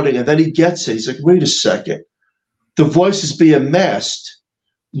recording, and then he gets it. He's like, wait a second. The voice is being masked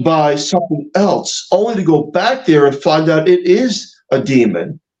by something else, only to go back there and find out it is a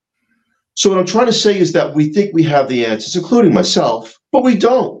demon. So what I'm trying to say is that we think we have the answers, including myself, but we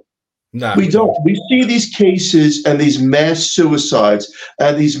don't. No, we don't. We see these cases and these mass suicides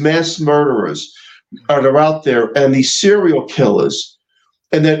and these mass murderers that are out there and these serial killers.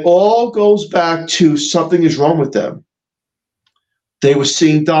 And that all goes back to something is wrong with them. They were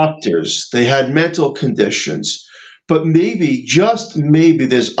seeing doctors. They had mental conditions. But maybe, just maybe,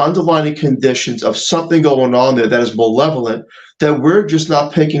 there's underlying conditions of something going on there that is malevolent that we're just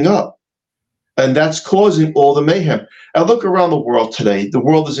not picking up. And that's causing all the mayhem. I look around the world today. The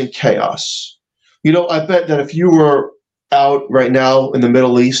world is in chaos. I bet that if you were out right now in the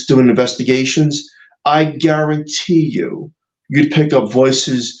Middle East doing investigations, I guarantee you'd pick up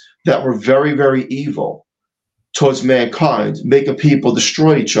voices that were very, very evil towards mankind, making people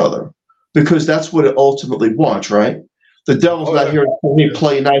destroy each other, because that's what it ultimately wants, right? The devil's not here to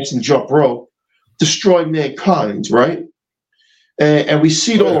play nice and jump rope. destroy mankind, right? And we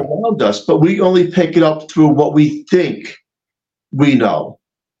see it all around us, but we only pick it up through what we think we know.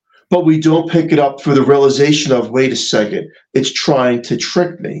 But we don't pick it up through the realization of, wait a second, it's trying to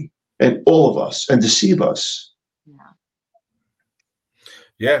trick me and all of us and deceive us.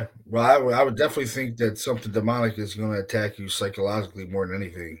 Yeah. Well, I would definitely think that something demonic is going to attack you psychologically more than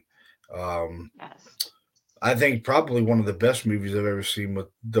anything. Yes. I think probably one of the best movies I've ever seen with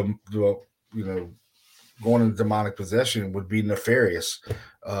going into demonic possession would be Nefarious.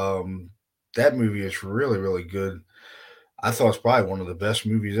 That movie is really, really good. I thought it's probably one of the best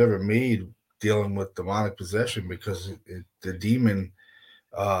movies ever made dealing with demonic possession because the demon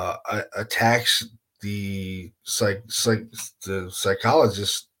attacks the the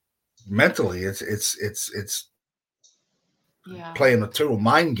psychologist mentally. It's playing a total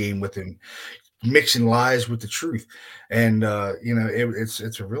mind game with him, mixing lies with the truth, and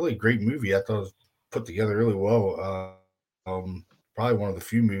it's a really great movie. I thought it was put together really well. Probably one of the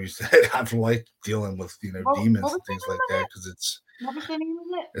few movies that I've liked dealing with demons and things like that because What was the name of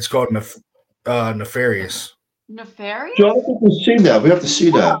it? it's called Nefarious. Nefarious? John, I don't think we've seen that. We have to see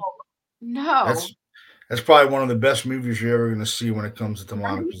that. No. That's probably one of the best movies you're ever going to see when it comes to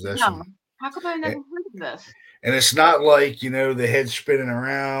demonic possession. No. How come I never heard of this? And it's not like, the head spinning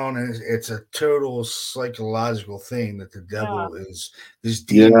around, and it's a total psychological thing that the devil is, this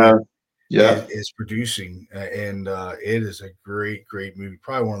demon is producing. And it is a great, great movie.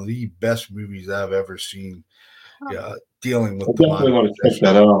 Probably one of the best movies I've ever seen dealing with demonic definitely want to possession.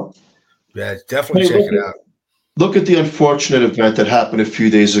 check that out. Yeah, definitely check it out. Look at the unfortunate event that happened a few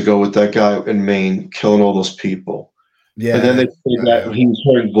days ago with that guy in Maine killing all those people. Yeah, and then they say that he was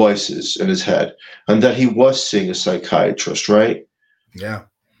hearing voices in his head and that he was seeing a psychiatrist, right? Yeah.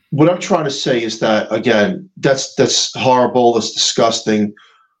 What I'm trying to say is that, again, that's horrible, that's disgusting.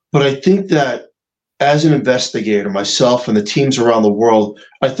 But I think that as an investigator, myself and the teams around the world,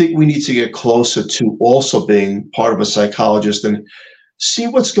 I think we need to get closer to also being part of a psychologist and see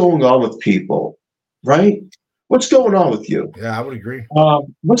what's going on with people, right? What's going on with you? Yeah, I would agree.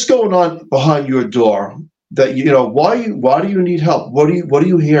 What's going on behind your door? That why do you need help? What are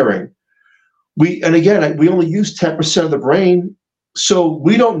you hearing? We only use 10% of the brain, so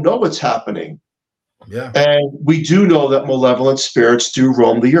we don't know what's happening. Yeah. And we do know that malevolent spirits do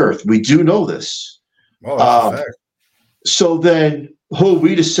roam the earth. We do know this. Oh, that's a fact. So then who are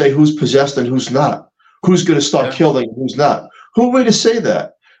we to say who's possessed and who's not? Who's going to start killing and who's not? Who are we to say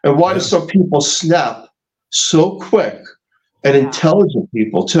that? And why do some people snap so quick, and intelligent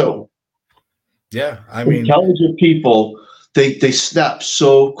people too? Yeah, I mean, intelligent people, they snap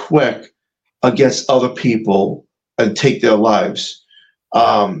so quick against other people and take their lives.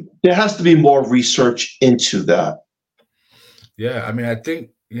 There has to be more research into that. Yeah, I mean, I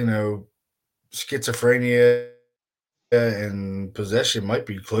think schizophrenia and possession might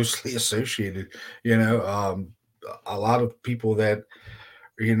be closely associated. A lot of people that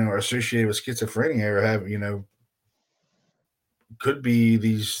are associated with schizophrenia or have could be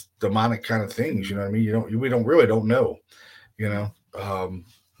these demonic kind of things. You know what I mean? We don't know.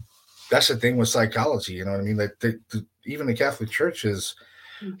 That's the thing with psychology. You know what I mean? That even the Catholic Church has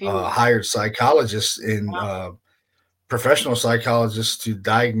hired psychologists and professional psychologists to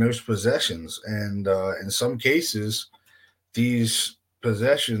diagnose possessions, and in some cases, these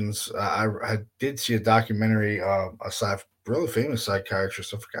possessions. I did see a documentary. A really famous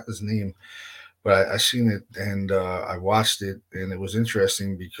psychiatrist. I forgot his name. But I seen it and I watched it, and it was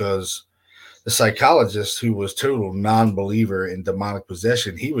interesting because the psychologist, who was total non-believer in demonic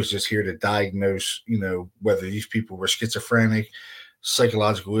possession, he was just here to diagnose, whether these people were schizophrenic,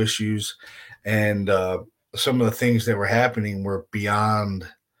 psychological issues, and some of the things that were happening were beyond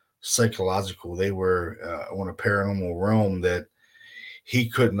psychological. They were on a paranormal realm that he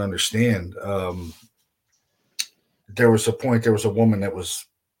couldn't understand. There was a woman that was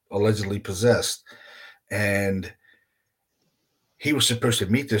allegedly possessed, and he was supposed to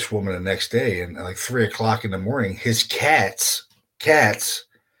meet this woman the next day, and like 3:00 in the morning, his cats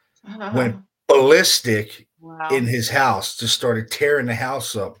went ballistic in his house, just started tearing the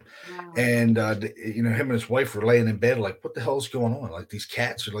house up. And him and his wife were laying in bed like, what the hell is going on? Like, these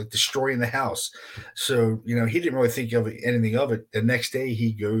cats are like destroying the house. So he didn't really think of anything of it. The next day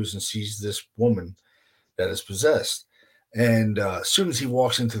he goes and sees this woman that is possessed. And as soon as he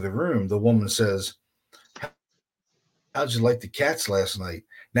walks into the room, the woman says, how'd you like the cats last night?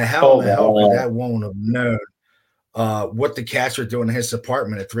 Now, how in the hell could that woman have known what the cats are doing in his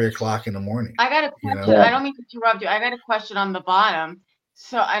apartment at 3:00 in the morning? I got a question. I don't mean to interrupt you. I got a question on the bottom.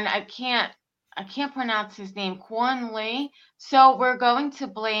 So, and I can't I can't pronounce his name, Curley. So we're going to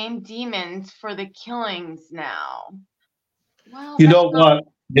blame demons for the killings now. Well, You that's know what?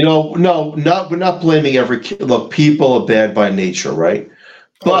 No, we're not blaming every kid. Look, people are bad by nature, right?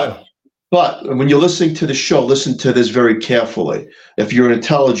 Oh yeah. But when you're listening to the show, listen to this very carefully. If you're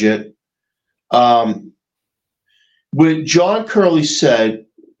intelligent, um, what John Curley said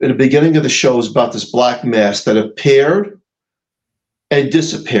in the beginning of the show is about this black mass that appeared and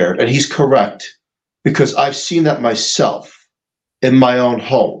disappeared, and he's correct because I've seen that myself in my own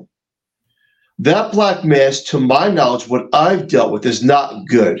home. That black mass, to my knowledge, what I've dealt with is not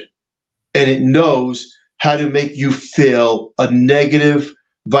good, and it knows how to make you feel a negative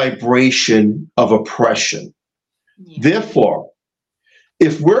vibration of oppression. yeah. Therefore,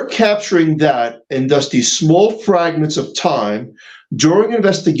 if we're capturing that in just these small fragments of time during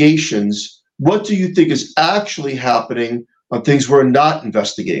investigations, what do you think is actually happening on things we're not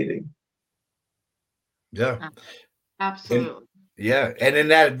investigating? Yeah. Absolutely. Yeah, and in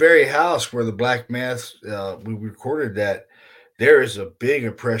that very house where the black mass, we recorded that, there is a big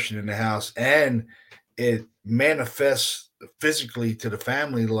oppression in the house, and it manifests physically to the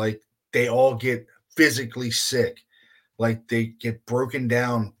family. Like they all get physically sick, like they get broken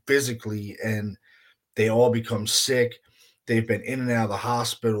down physically, and they all become sick. They've been in and out of the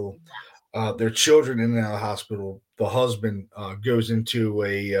hospital. Their children in and out of the hospital. The husband goes into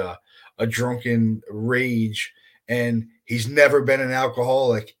a drunken rage, and he's never been an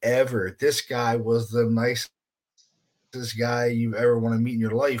alcoholic ever. This guy was the nicest guy you ever want to meet in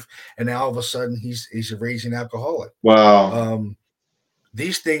your life, and now all of a sudden he's a raging alcoholic. Wow.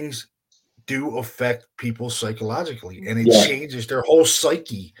 These things do affect people psychologically, and it Yeah. changes their whole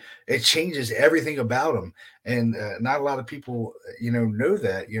psyche. It changes everything about them, and not a lot of people know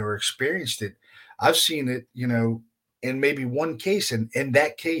that, or experienced it. I've seen it, in maybe one case, and in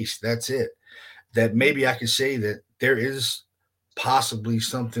that case that's it, that maybe I could say that there is possibly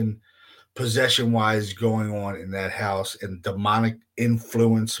something possession wise going on in that house, and demonic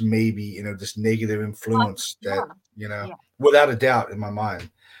influence, maybe, this negative influence that, Yeah. without a doubt in my mind,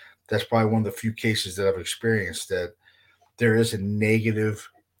 that's probably one of the few cases that I've experienced that there is a negative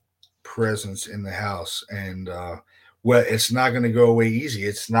presence in the house, and well, it's not going to go away easy.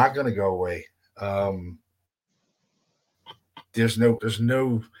 It's not going to go away. There's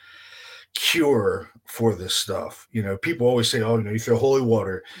no cure for this stuff. People always say, "Oh, you throw holy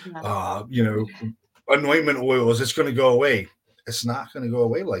water, Yeah. Anointment oils. It's going to go away." It's not going to go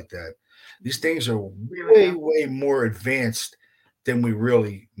away like that. These things are with way, you. way more advanced than we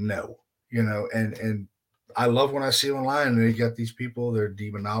really know. And I love when I see online and they got these people, they're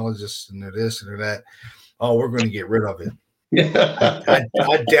demonologists and they're this and they're that. Oh, we're going to get rid of it.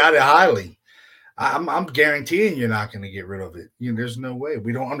 I doubt it highly. I'm guaranteeing you're not going to get rid of it. There's no way.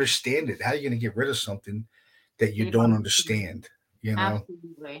 We don't understand it. How are you going to get rid of something that you You don't don't understand?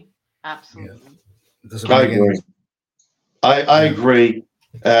 Absolutely. Yeah. Absolutely. It doesn't I make any agree. I agree.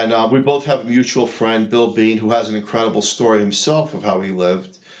 And we both have a mutual friend, Bill Bean, who has an incredible story himself of how he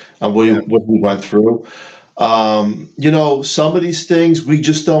lived and what he went through. Some of these things we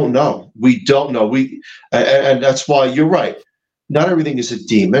just don't know. We don't know. And that's why you're right. Not everything is a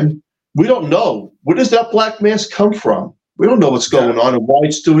demon. We don't know. Where does that black mass come from? We don't know what's going on and why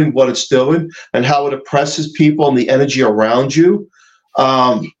it's doing what it's doing and how it oppresses people and the energy around you.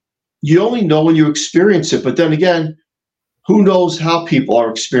 You only know when you experience it. But then again, who knows how people are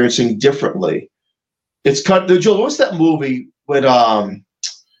experiencing differently? It's kind of, Joel, what's that movie with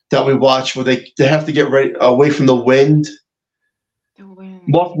that we watch where they have to get ready away from the wind? The wind.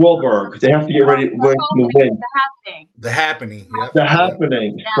 Mark Wahlberg. They have to get ready away from the wind. The Happening. Yep. The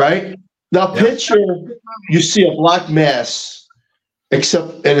Happening, right? Now Yep. picture you see a black mass, and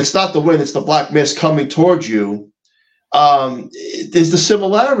it's not the wind, it's the black mass coming towards you. There's the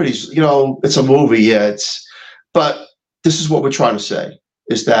similarities. It's a movie, yeah. But this is what we're trying to say,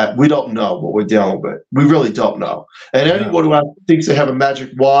 is that we don't know what we're dealing with. We really don't know. And anyone who thinks they have a magic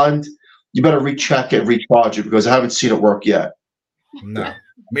wand, you better recheck it, recharge it, because I haven't seen it work yet. No,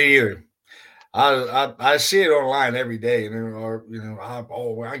 me either. I see it online every day, and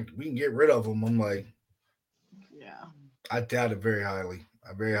we can get rid of them. I'm like, Yeah. I doubt it very highly.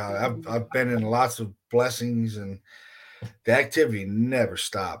 Very highly. I've been in lots of blessings, and the activity never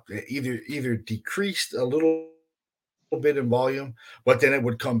stopped. It either decreased a little bit in volume, but then it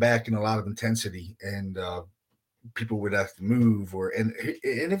would come back in a lot of intensity, and people would have to move, and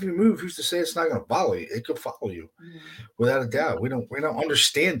if you move, who's to say it's not going to follow you? It could follow you without a doubt. We don't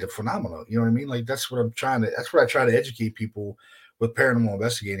understand the phenomenon. You know what I mean? Like that's what I try to educate people with paranormal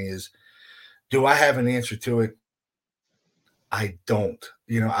investigating is, do I have an answer to it? I don't.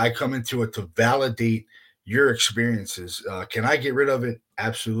 I come into it to validate your experiences. Can I get rid of it?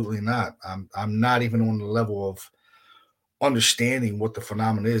 Absolutely not. I'm not even on the level of understanding what the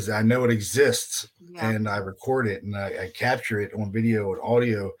phenomenon is. I know it exists, and I record it and I capture it on video and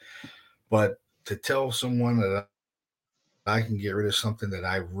audio, but to tell someone that I can get rid of something that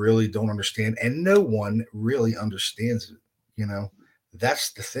I really don't understand, and no one really understands it,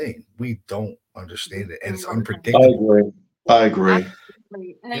 that's the thing. We don't understand it, and it's I unpredictable. agree. I agree.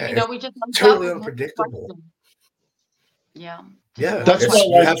 Absolutely. And Yeah, then, it's we just end up totally with more unpredictable. questions. Yeah. Yeah, That's why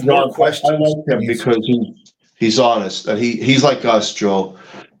you I like have more John. I questions like than him answers. because he's honest and he's like us, Joe.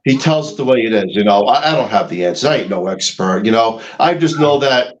 He tells it the way it is. I don't have the answers. I ain't no expert. I just know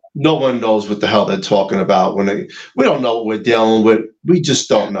that no one knows what the hell they're talking about we don't know what we're dealing with. We just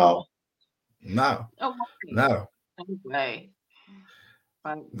don't know. No, Oh, no, anyway.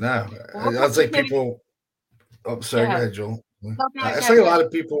 But, no. well, I'd say people. Oh, sorry. Go yeah. ahead, Joel. Go I ahead, say go a ahead. lot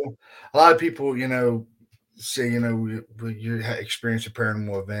of people. A lot of people, say you experience a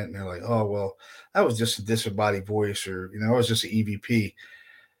paranormal event, and they're like, "Oh, well, that was just a disembodied voice," or it was just an EVP.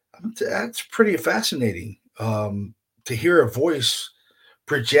 That's pretty fascinating. To hear a voice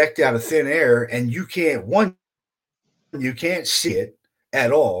project out of thin air, and you can't see it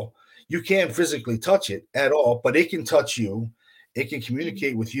at all. You can't physically touch it at all, but it can touch you. It can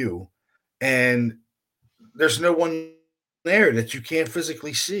communicate with you, and there's no one there that you can't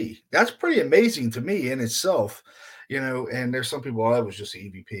physically see. That's pretty amazing to me in itself, And there's some people, that was just an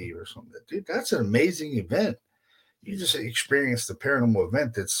EVP or something. Dude, that's an amazing event. You just experienced a paranormal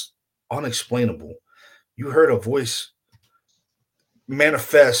event that's unexplainable. You heard a voice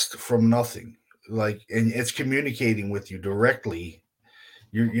manifest from nothing, and it's communicating with you directly.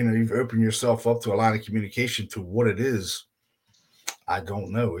 You've opened yourself up to a lot of communication to what it is. I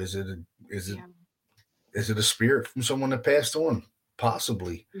don't know. Is it a spirit from someone that passed on?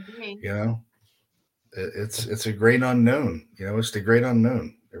 Possibly. It's a great unknown. It's the great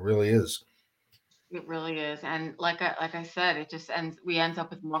unknown. It really is. It really is. And like I said, we end up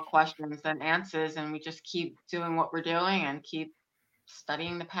with more questions than answers, and we just keep doing what we're doing and keep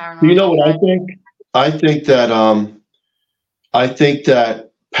studying the You know paranormal. what I think? I think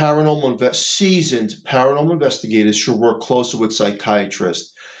that seasoned paranormal investigators should work closer with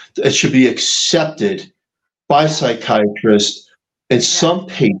psychiatrists. It should be accepted by psychiatrists and some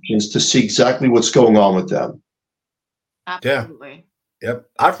patients to see exactly what's going on with them. Absolutely. Yep.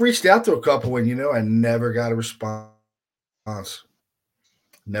 I've reached out to a couple, and I never got a response.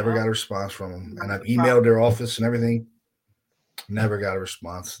 Never got a response from them, and I've emailed their office and everything. Never got a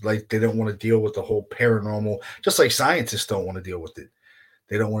response. Like, they don't want to deal with the whole paranormal, just like scientists don't want to deal with it.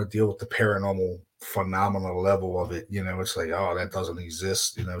 They don't want to deal with the paranormal phenomenal level of it. It's like, oh, that doesn't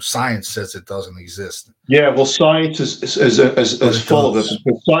exist. Science says it doesn't exist. Yeah, well, science is full of it.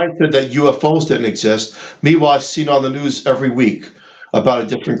 Because science said that UFOs didn't exist. Meanwhile, I've seen on the news every week about a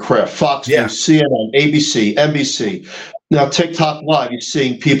different craft. Fox News, CNN, ABC, NBC. Now, TikTok Live, you're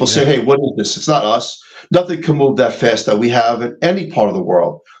seeing people say, hey, what is this? It's not us. Nothing can move that fast that we have in any part of the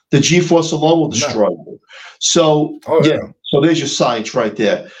world. The G-force alone will destroy you. So, so there's your science right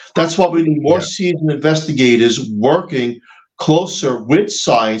there. That's why we need more seasoned investigators working closer with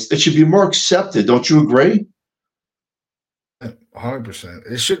science. It should be more accepted. Don't you agree?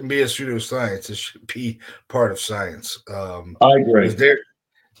 100%. It shouldn't be a pseudoscience. It should be part of science. I agree.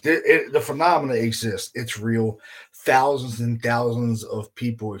 The phenomena exists. It's real. Thousands and thousands of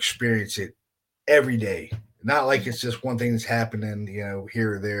people experience it every day. Not like it's just one thing that's happening,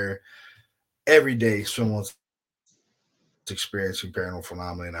 here or there. Every day, someone's experiencing paranormal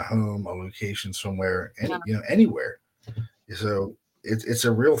phenomena in a home, a location somewhere, anywhere. So it's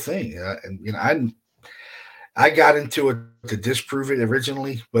a real thing. And I got into it to disprove it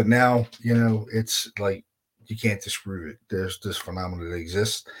originally, but now it's like you can't disprove it. There's this phenomenon that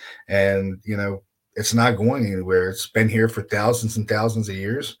exists, and it's not going anywhere. It's been here for thousands and thousands of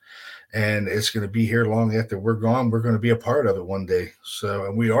years, and it's going to be here long after we're gone. We're going to be a part of it one day. So,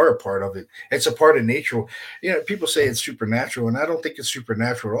 and we are a part of it. It's a part of nature. People say it's supernatural, and I don't think it's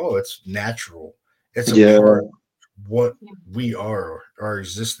supernatural at all. It's natural. It's a part of what we are, our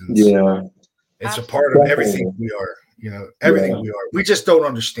existence. Yeah. It's a part of everything we are, everything we are. We just don't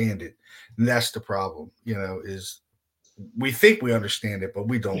understand it. And that's the problem, is we think we understand it, but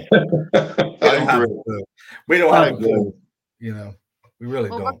we don't. We don't have a clue. We really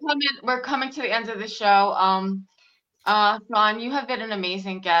don't. We're coming to the end of the show. Sean, you have been an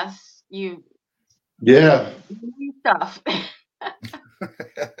amazing guest. Stuff.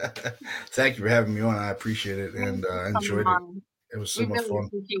 Thank you for having me on. I appreciate it, and I enjoyed it. It was so much fun.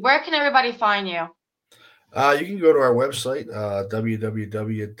 Where can everybody find you? You can go to our website,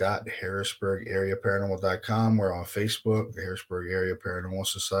 www.harrisburgareaparanormal.com. We're on Facebook, the Harrisburg Area Paranormal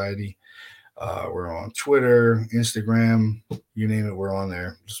Society. We're on Twitter, Instagram, you name it, we're on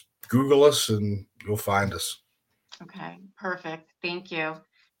there. Just Google us and you'll find us. Okay, perfect. Thank you.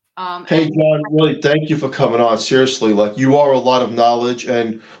 Hey, John, really thank you for coming on. Seriously, like you are a lot of knowledge,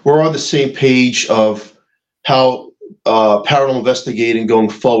 and we're on the same page of how paranormal investigating going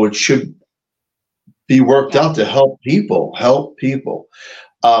forward should be worked out to help people.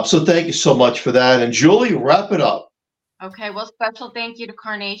 So thank you so much for that. And Julie, wrap it up. Okay, well, special thank you to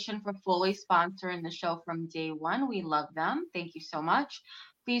Carnation for fully sponsoring the show from day one. We love them. Thank you so much.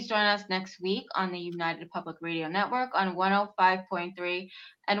 Please join us next week on the United Public Radio Network on 105.3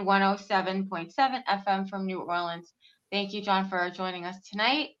 and 107.7 FM from New Orleans. Thank you, John, for joining us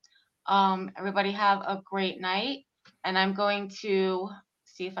tonight. Everybody have a great night. And I'm going to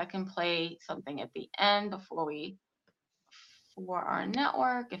see if I can play something at the end for our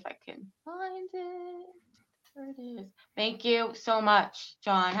network, if I can find it. There it is. Thank you so much,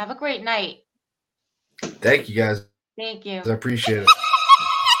 John. Have a great night. Thank you, guys. Thank you. I appreciate it.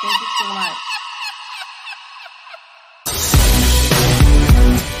 Thank you so much.